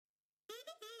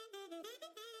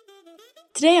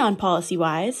Today on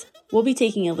PolicyWise, we'll be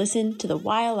taking a listen to the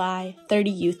YLI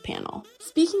 30 Youth panel.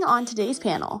 Speaking on today's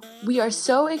panel, we are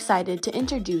so excited to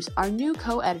introduce our new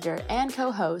co-editor and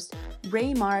co-host,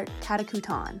 Raymart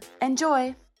Katakutan.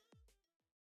 Enjoy!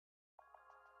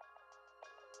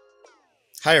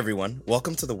 Hi everyone,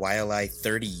 welcome to the YLI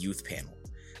 30 Youth panel.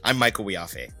 I'm Michael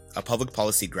Wiafe, a public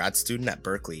policy grad student at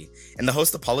Berkeley and the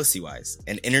host of PolicyWise,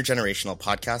 an intergenerational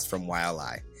podcast from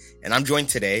YLI. And I'm joined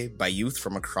today by youth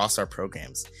from across our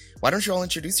programs. Why don't you all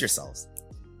introduce yourselves?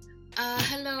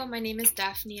 Hello, my name is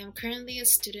Daphne. I'm currently a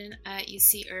student at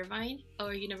UC Irvine,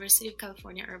 or University of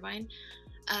California, Irvine.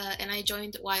 And I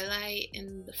joined YLI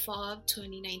in the fall of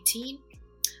 2019.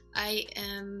 I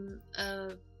am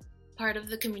a part of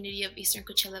the community of Eastern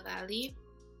Coachella Valley,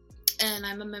 and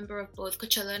I'm a member of both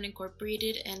Coachella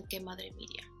Unincorporated and Que Madre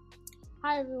Media.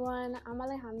 Hi everyone, I'm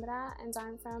Alejandra and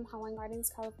I'm from Hawaiian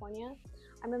Gardens, California.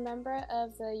 I'm a member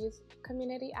of the Youth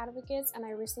Community Advocates and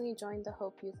I recently joined the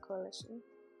Hope Youth Coalition.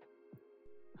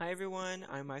 Hi everyone,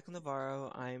 I'm Michael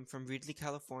Navarro. I'm from Reedley,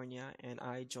 California, and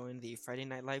I joined the Friday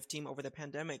Night Live team over the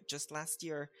pandemic just last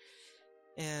year.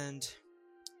 And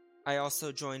I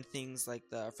also joined things like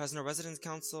the Fresno Residents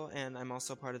Council, and I'm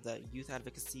also part of the Youth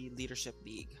Advocacy Leadership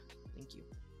League. Thank you.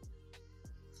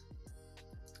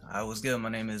 What's good? My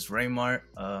name is Raymart.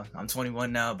 I'm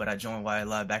 21 now, but I joined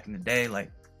YLI back in the day,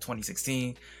 like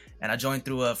 2016. And I joined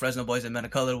through Fresno Boys and Men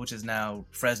of Color, which is now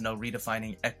Fresno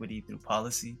Redefining Equity Through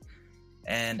Policy.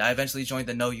 And I eventually joined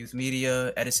the No Youth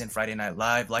Media, Edison Friday Night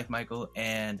Live, like Michael,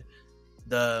 and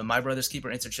the My Brother's Keeper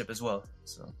internship as well.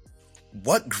 So,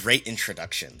 what great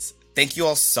introductions. Thank you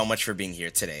all so much for being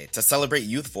here today to celebrate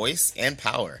youth voice and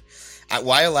power. At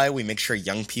YLI, we make sure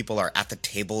young people are at the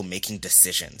table making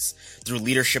decisions through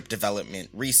leadership development,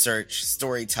 research,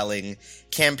 storytelling,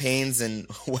 campaigns, and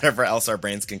whatever else our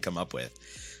brains can come up with.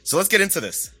 So let's get into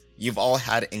this. You've all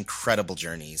had incredible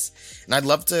journeys, and I'd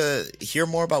love to hear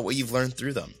more about what you've learned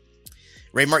through them.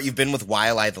 Raymart, you've been with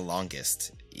YLI the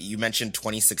longest. You mentioned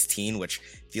 2016, which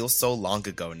feels so long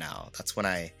ago now. That's when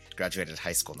I graduated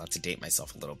high school, not to date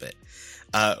myself a little bit.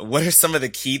 What are some of the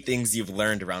key things you've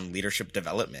learned around leadership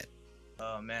development?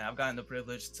 Man, I've gotten the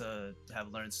privilege to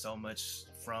have learned so much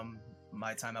from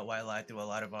my time at YLI through a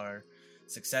lot of our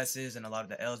successes and a lot of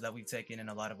the L's that we've taken and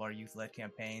a lot of our youth-led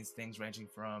campaigns, things ranging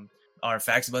from our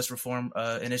fax bus reform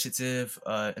initiative,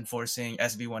 enforcing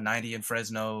SB 190 in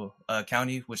Fresno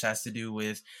County, which has to do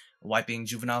with wiping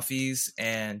juvenile fees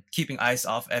and keeping ICE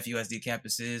off FUSD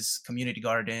campuses, community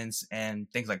gardens, and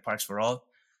things like Parks for All.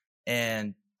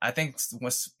 And I think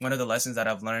one of the lessons that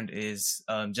I've learned is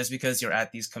just because you're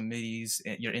at these committees,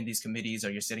 you're in these committees, or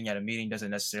you're sitting at a meeting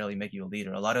doesn't necessarily make you a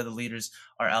leader. A lot of the leaders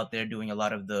are out there doing a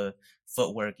lot of the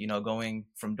footwork, going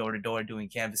from door to door, doing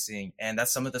canvassing. And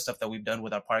that's some of the stuff that we've done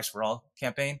with our Parks for All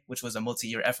campaign, which was a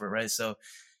multi-year effort, right? So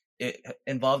it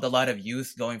involved a lot of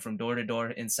youth going from door to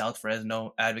door in South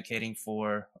Fresno, advocating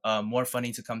for more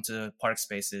funding to come to park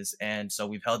spaces. And so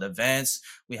we've held events,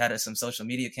 we had some social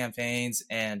media campaigns,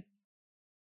 and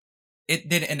it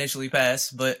didn't initially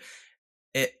pass, but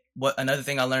another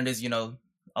thing I learned is,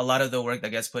 a lot of the work that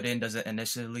gets put in doesn't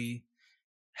initially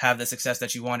have the success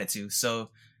that you want it to. So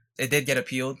it did get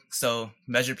appealed. So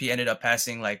Measure P ended up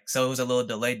passing, so it was a little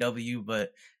delayed W,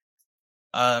 but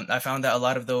I found that a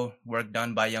lot of the work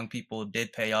done by young people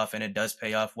did pay off, and it does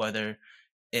pay off whether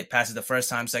it passes the first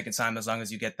time, second time, as long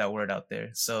as you get that word out there.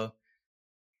 So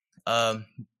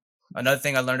another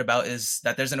thing I learned about is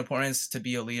that there's an importance to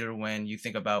be a leader when you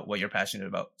think about what you're passionate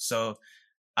about. So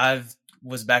I've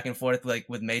was back and forth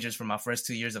with majors for my first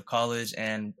 2 years of college,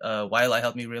 and YLI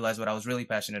helped me realize what I was really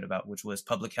passionate about, which was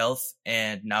public health.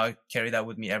 And now I carry that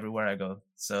with me everywhere I go.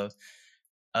 So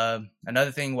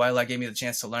another thing YLI gave me the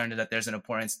chance to learn is that there's an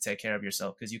importance to take care of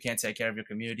yourself, because you can't take care of your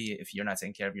community if you're not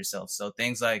taking care of yourself. So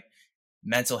things like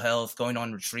mental health, going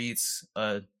on retreats,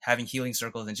 having healing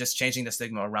circles, and just changing the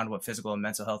stigma around what physical and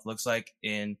mental health looks like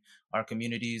in our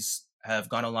communities have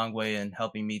gone a long way in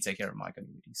helping me take care of my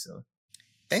community. So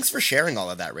thanks for sharing all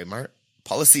of that, Raymart.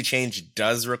 Policy change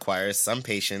does require some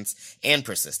patience and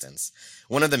persistence.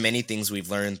 One of the many things we've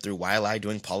learned through YLI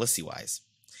doing PolicyWise.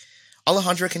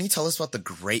 Alejandra, can you tell us about the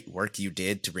great work you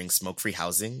did to bring smoke-free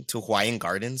housing to Hawaiian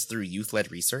Gardens through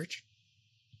youth-led research?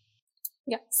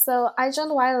 Yeah, so I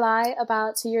joined YLI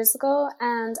about 2 years ago,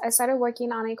 and I started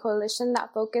working on a coalition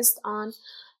that focused on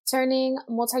turning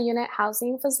multi-unit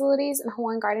housing facilities in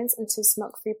Hawaiian Gardens into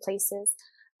smoke-free places.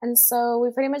 And so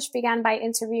we pretty much began by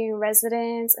interviewing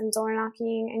residents and door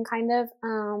knocking and kind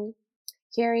of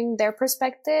hearing their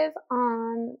perspective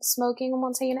on smoking in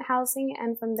multi-unit housing.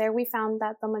 And from there, we found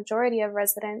that the majority of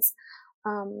residents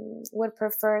would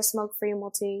prefer smoke-free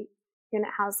unit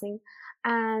housing.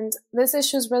 And this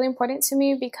issue is really important to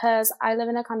me because I live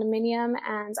in a condominium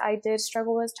and I did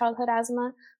struggle with childhood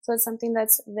asthma. So it's something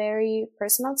that's very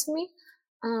personal to me.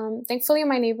 Thankfully,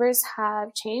 my neighbors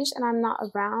have changed and I'm not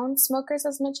around smokers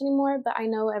as much anymore, but I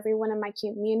know everyone in my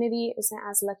community isn't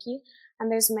as lucky.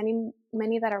 And there's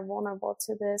many that are vulnerable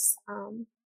to this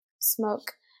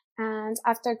smoke. And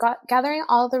after gathering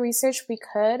all the research we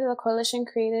could, the coalition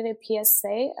created a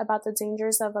PSA about the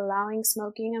dangers of allowing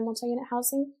smoking in multi-unit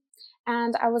housing.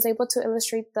 And I was able to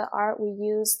illustrate the art we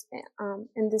used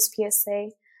in this PSA.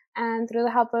 And through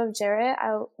the help of Jarrett,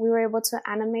 we were able to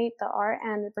animate the art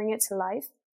and bring it to life.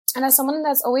 And as someone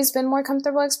that's always been more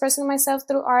comfortable expressing myself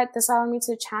through art, this allowed me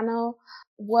to channel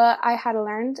what I had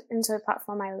learned into a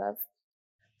platform I love.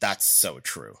 That's so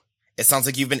true. It sounds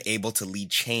like you've been able to lead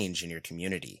change in your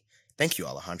community. Thank you,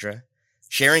 Alejandra.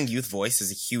 Sharing youth voice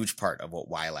is a huge part of what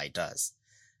YLI does.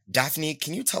 Daphne,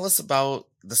 can you tell us about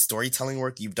the storytelling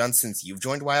work you've done since you've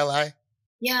joined YLI?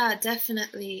 Yeah,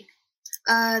 definitely.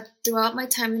 Throughout my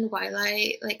time in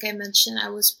YLI, like I mentioned, I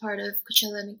was part of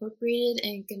Coachella Incorporated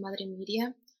and Que Madre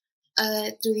Media.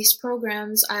 Through these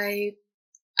programs, I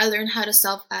learned how to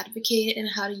self-advocate and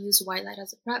how to use YLI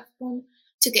as a platform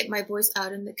to get my voice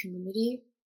out in the community.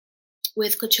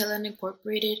 With Coachella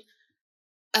Incorporated,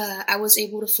 I was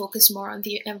able to focus more on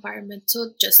the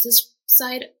environmental justice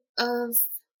side of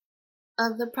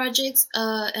the projects,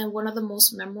 and one of the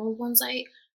most memorable ones I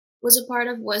was a part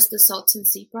of was the Salton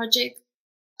Sea project.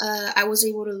 I was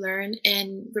able to learn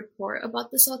and report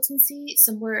about the Salton Sea,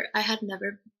 somewhere I had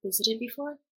never visited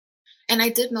before. And I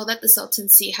did know that the Salton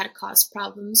Sea had caused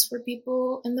problems for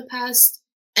people in the past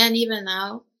and even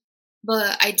now,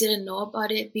 but I didn't know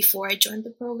about it before I joined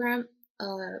the program.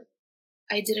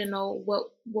 I didn't know what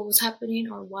was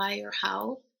happening or why or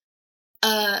how.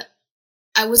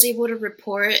 I was able to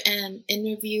report and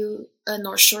interview a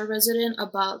North Shore resident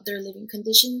about their living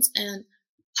conditions and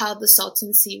how the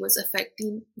Salton Sea was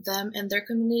affecting them and their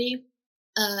community.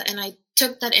 And I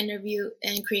took that interview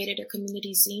and created a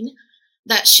community zine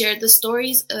that shared the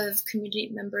stories of community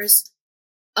members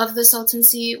of the Salton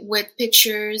Sea with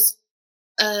pictures,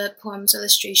 poems,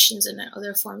 illustrations, and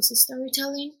other forms of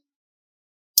storytelling.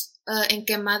 In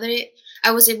Que Madre,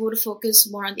 I was able to focus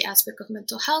more on the aspect of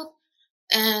mental health,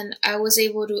 and I was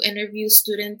able to interview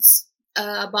students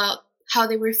about how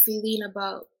they were feeling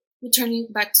about returning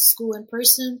back to school in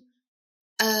person.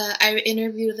 I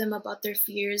interviewed them about their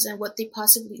fears and what they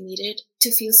possibly needed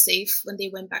to feel safe when they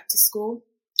went back to school.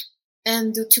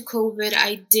 And due to COVID,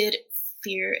 I did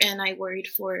fear and I worried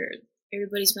for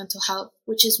everybody's mental health,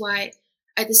 which is why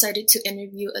I decided to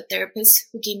interview a therapist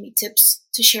who gave me tips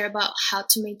to share about how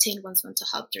to maintain one's mental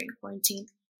health during quarantine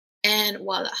and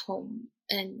while at home.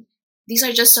 And these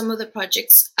are just some of the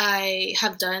projects I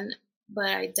have done, but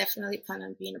I definitely plan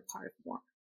on being a part of more.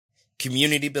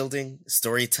 Community building,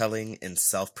 storytelling, and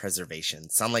self-preservation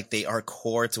sound like they are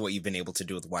core to what you've been able to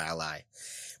do with YLI.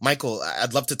 Michael,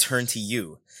 I'd love to turn to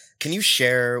you. Can you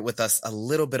share with us a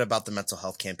little bit about the mental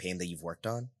health campaign that you've worked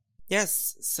on?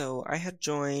 Yes, so I had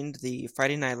joined the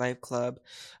Friday Night Live Club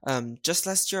just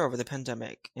last year over the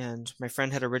pandemic, and my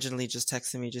friend had originally just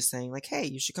texted me just saying like, hey,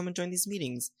 you should come and join these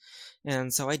meetings.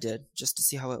 And so I did, just to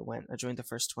see how it went. I joined the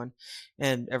first one,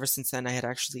 and ever since then I had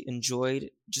actually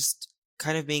enjoyed just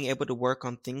kind of being able to work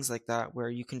on things like that where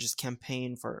you can just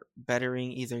campaign for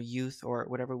bettering either youth or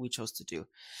whatever we chose to do.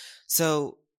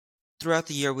 So throughout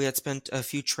the year, we had spent a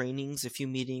few trainings, a few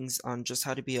meetings on just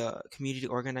how to be a community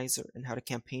organizer and how to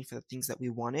campaign for the things that we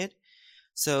wanted.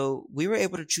 So we were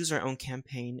able to choose our own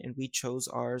campaign, and we chose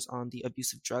ours on the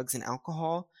abuse of drugs and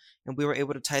alcohol, and we were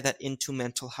able to tie that into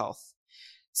mental health.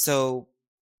 So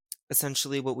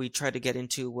essentially what we tried to get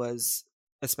into was,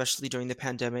 especially during the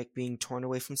pandemic, being torn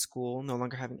away from school, no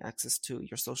longer having access to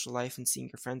your social life and seeing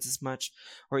your friends as much,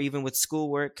 or even with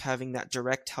schoolwork, having that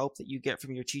direct help that you get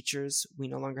from your teachers, we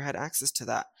no longer had access to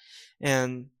that.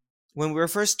 And when we were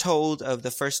first told of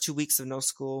the first 2 weeks of no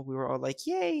school, we were all like,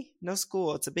 yay, no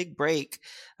school, it's a big break.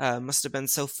 Must have been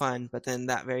so fun. But then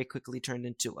that very quickly turned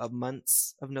into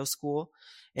months of no school.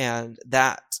 And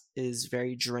that is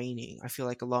very draining. I feel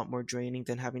like a lot more draining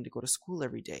than having to go to school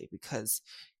every day, because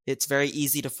it's very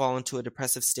easy to fall into a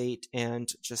depressive state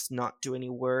and just not do any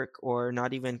work or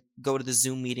not even go to the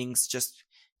Zoom meetings just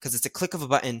because it's a click of a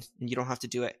button and you don't have to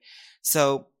do it.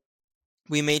 So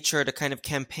we made sure to kind of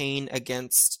campaign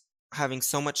against having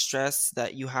so much stress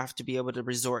that you have to be able to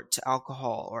resort to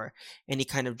alcohol or any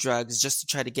kind of drugs just to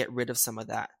try to get rid of some of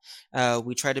that.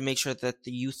 We try to make sure that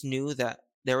the youth knew that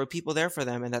there were people there for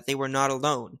them and that they were not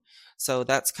alone. So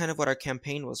that's kind of what our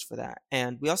campaign was for that.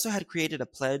 And we also had created a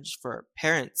pledge for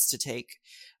parents to take,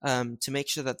 to make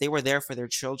sure that they were there for their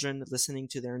children, listening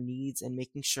to their needs and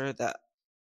making sure that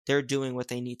they're doing what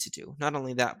they need to do. Not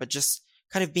only that, but just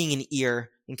kind of being an ear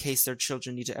in case their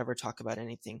children need to ever talk about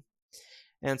anything.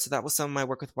 And so that was some of my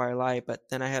work with YLI, but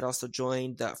then I had also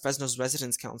joined Fresno's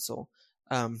Residence Council.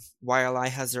 YLI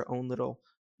has their own little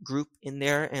group in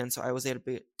there, and so I was able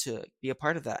to be a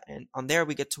part of that. And on there,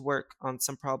 we get to work on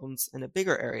some problems in a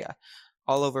bigger area,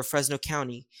 all over Fresno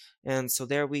County. And so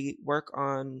there we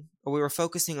were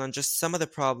focusing on just some of the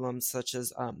problems, such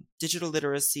as digital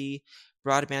literacy,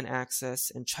 broadband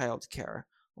access, and childcare.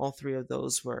 All three of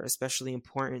those were especially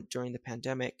important during the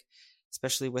pandemic,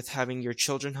 especially with having your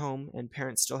children home and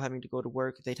parents still having to go to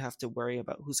work. They'd have to worry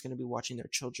about who's going to be watching their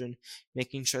children,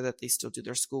 making sure that they still do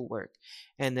their schoolwork.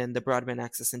 And then the broadband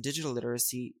access and digital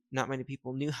literacy, not many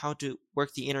people knew how to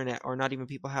work the internet, or not even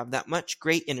people have that much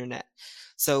great internet.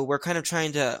 So we're kind of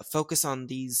trying to focus on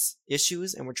these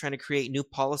issues, and we're trying to create new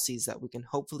policies that we can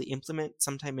hopefully implement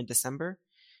sometime in December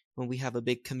when we have a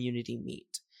big community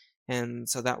meet. And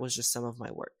so that was just some of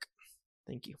my work.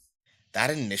 Thank you. That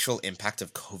initial impact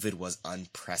of COVID was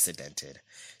unprecedented.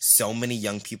 So many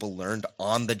young people learned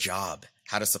on the job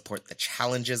how to support the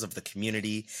challenges of the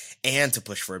community and to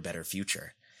push for a better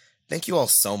future. Thank you all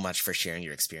so much for sharing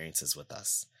your experiences with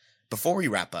us. Before we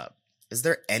wrap up, is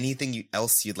there anything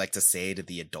else you'd like to say to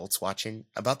the adults watching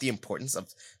about the importance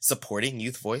of supporting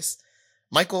Youth Voice?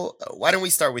 Michael, why don't we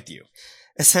start with you?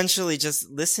 Essentially just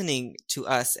listening to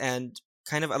us and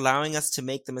kind of allowing us to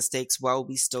make the mistakes while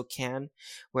we still can,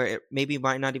 where it maybe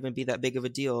might not even be that big of a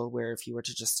deal, where if you were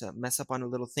to just mess up on a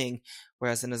little thing,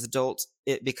 whereas as an adult,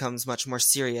 it becomes much more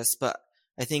serious. But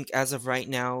I think as of right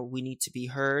now, we need to be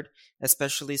heard,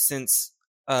 especially since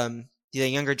the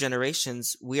younger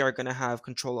generations, we are going to have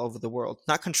control over the world.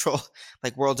 Not control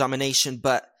like world domination,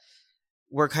 but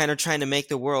we're kind of trying to make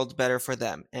the world better for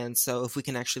them. And so if we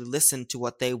can actually listen to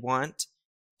what they want,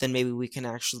 then maybe we can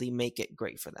actually make it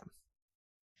great for them.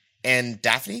 And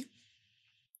Daphne?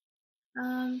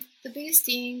 The biggest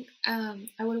thing I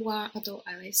would want adult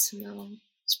allies to know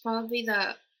is probably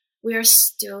that we are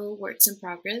still works in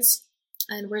progress,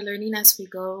 and we're learning as we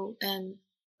go, and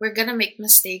we're gonna make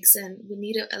mistakes, and we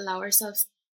need to allow ourselves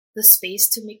the space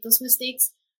to make those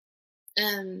mistakes.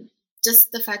 And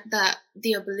just the fact that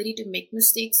the ability to make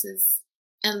mistakes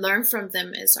and learn from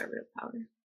them is our real power.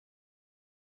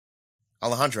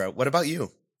 Alejandra, what about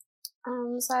you?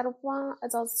 So I don't want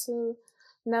adults to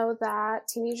know that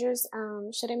teenagers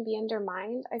shouldn't be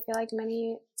undermined. I feel like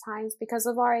many times because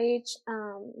of our age,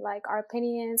 like our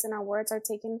opinions and our words are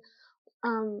taken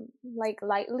like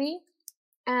lightly.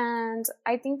 And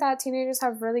I think that teenagers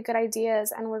have really good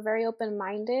ideas and we're very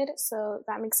open-minded. So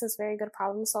that makes us very good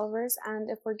problem solvers.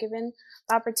 And if we're given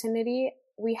the opportunity,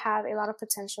 we have a lot of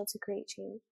potential to create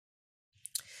change.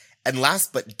 And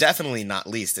last but definitely not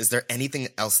least, is there anything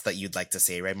else that you'd like to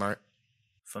say, right, Mart?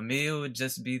 For me, it would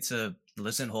just be to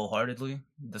listen wholeheartedly.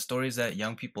 The stories that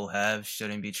young people have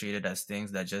shouldn't be treated as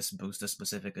things that just boost a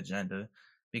specific agenda,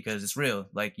 because it's real.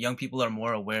 Like, young people are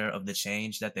more aware of the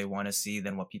change that they want to see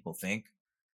than what people think.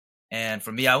 And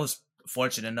for me, I was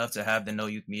fortunate enough to have the No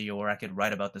Youth Media where I could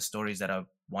write about the stories that I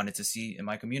wanted to see in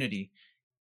my community.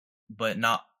 But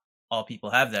not all people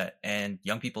have that. And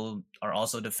young people are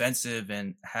also defensive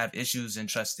and have issues in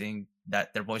trusting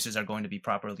that their voices are going to be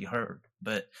properly heard.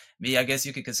 But me, I guess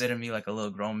you could consider me like a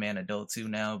little grown man adult too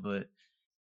now, but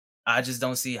I just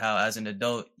don't see how as an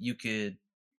adult you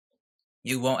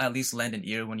won't at least lend an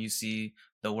ear when you see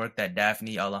the work that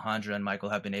Daphne, Alejandra, and Michael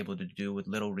have been able to do with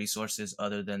little resources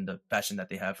other than the passion that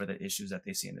they have for the issues that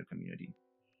they see in their community.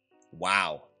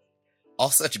 Wow. All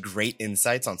such great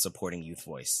insights on supporting Youth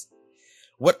Voice.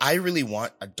 What I really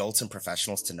want adults and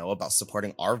professionals to know about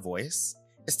supporting our voice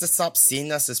is to stop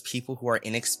seeing us as people who are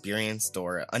inexperienced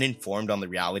or uninformed on the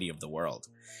reality of the world.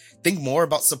 Think more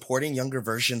about supporting younger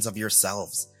versions of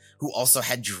yourselves, who also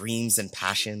had dreams and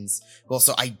passions, who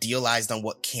also idealized on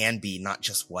what can be, not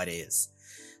just what is.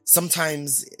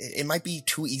 Sometimes it might be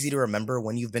too easy to remember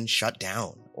when you've been shut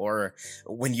down, or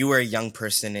when you were a young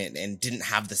person and didn't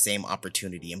have the same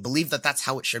opportunity, and believe that that's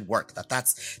how it should work, that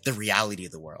that's the reality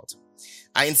of the world.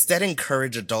 I instead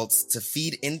encourage adults to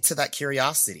feed into that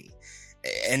curiosity,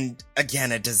 and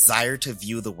again, a desire to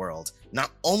view the world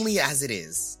not only as it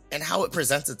is and how it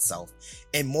presents itself,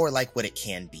 and more like what it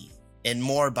can be, and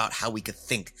more about how we could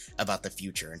think about the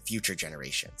future and future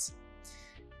generations.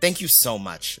 Thank you so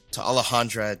much to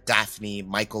Alejandra, Daphne,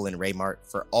 Michael, and Raymart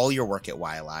for all your work at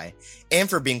YLI and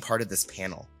for being part of this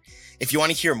panel. If you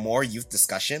want to hear more youth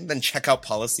discussion, then check out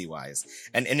PolicyWise,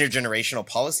 an intergenerational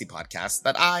policy podcast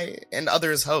that I and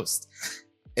others host.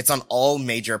 It's on all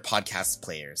major podcast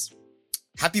players.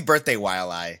 Happy birthday,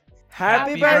 YLI.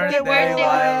 Happy birthday,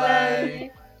 YLI.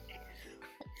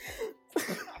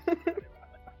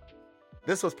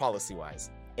 This was PolicyWise,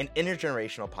 an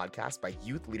intergenerational podcast by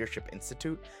Youth Leadership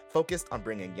Institute focused on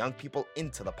bringing young people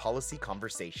into the policy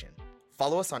conversation.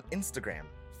 Follow us on Instagram,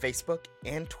 Facebook,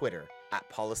 and Twitter at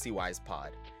PolicyWisePod.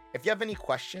 If you have any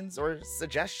questions or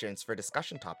suggestions for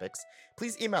discussion topics,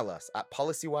 please email us at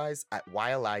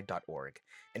policywise@yli.org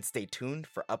and stay tuned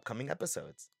for upcoming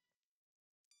episodes.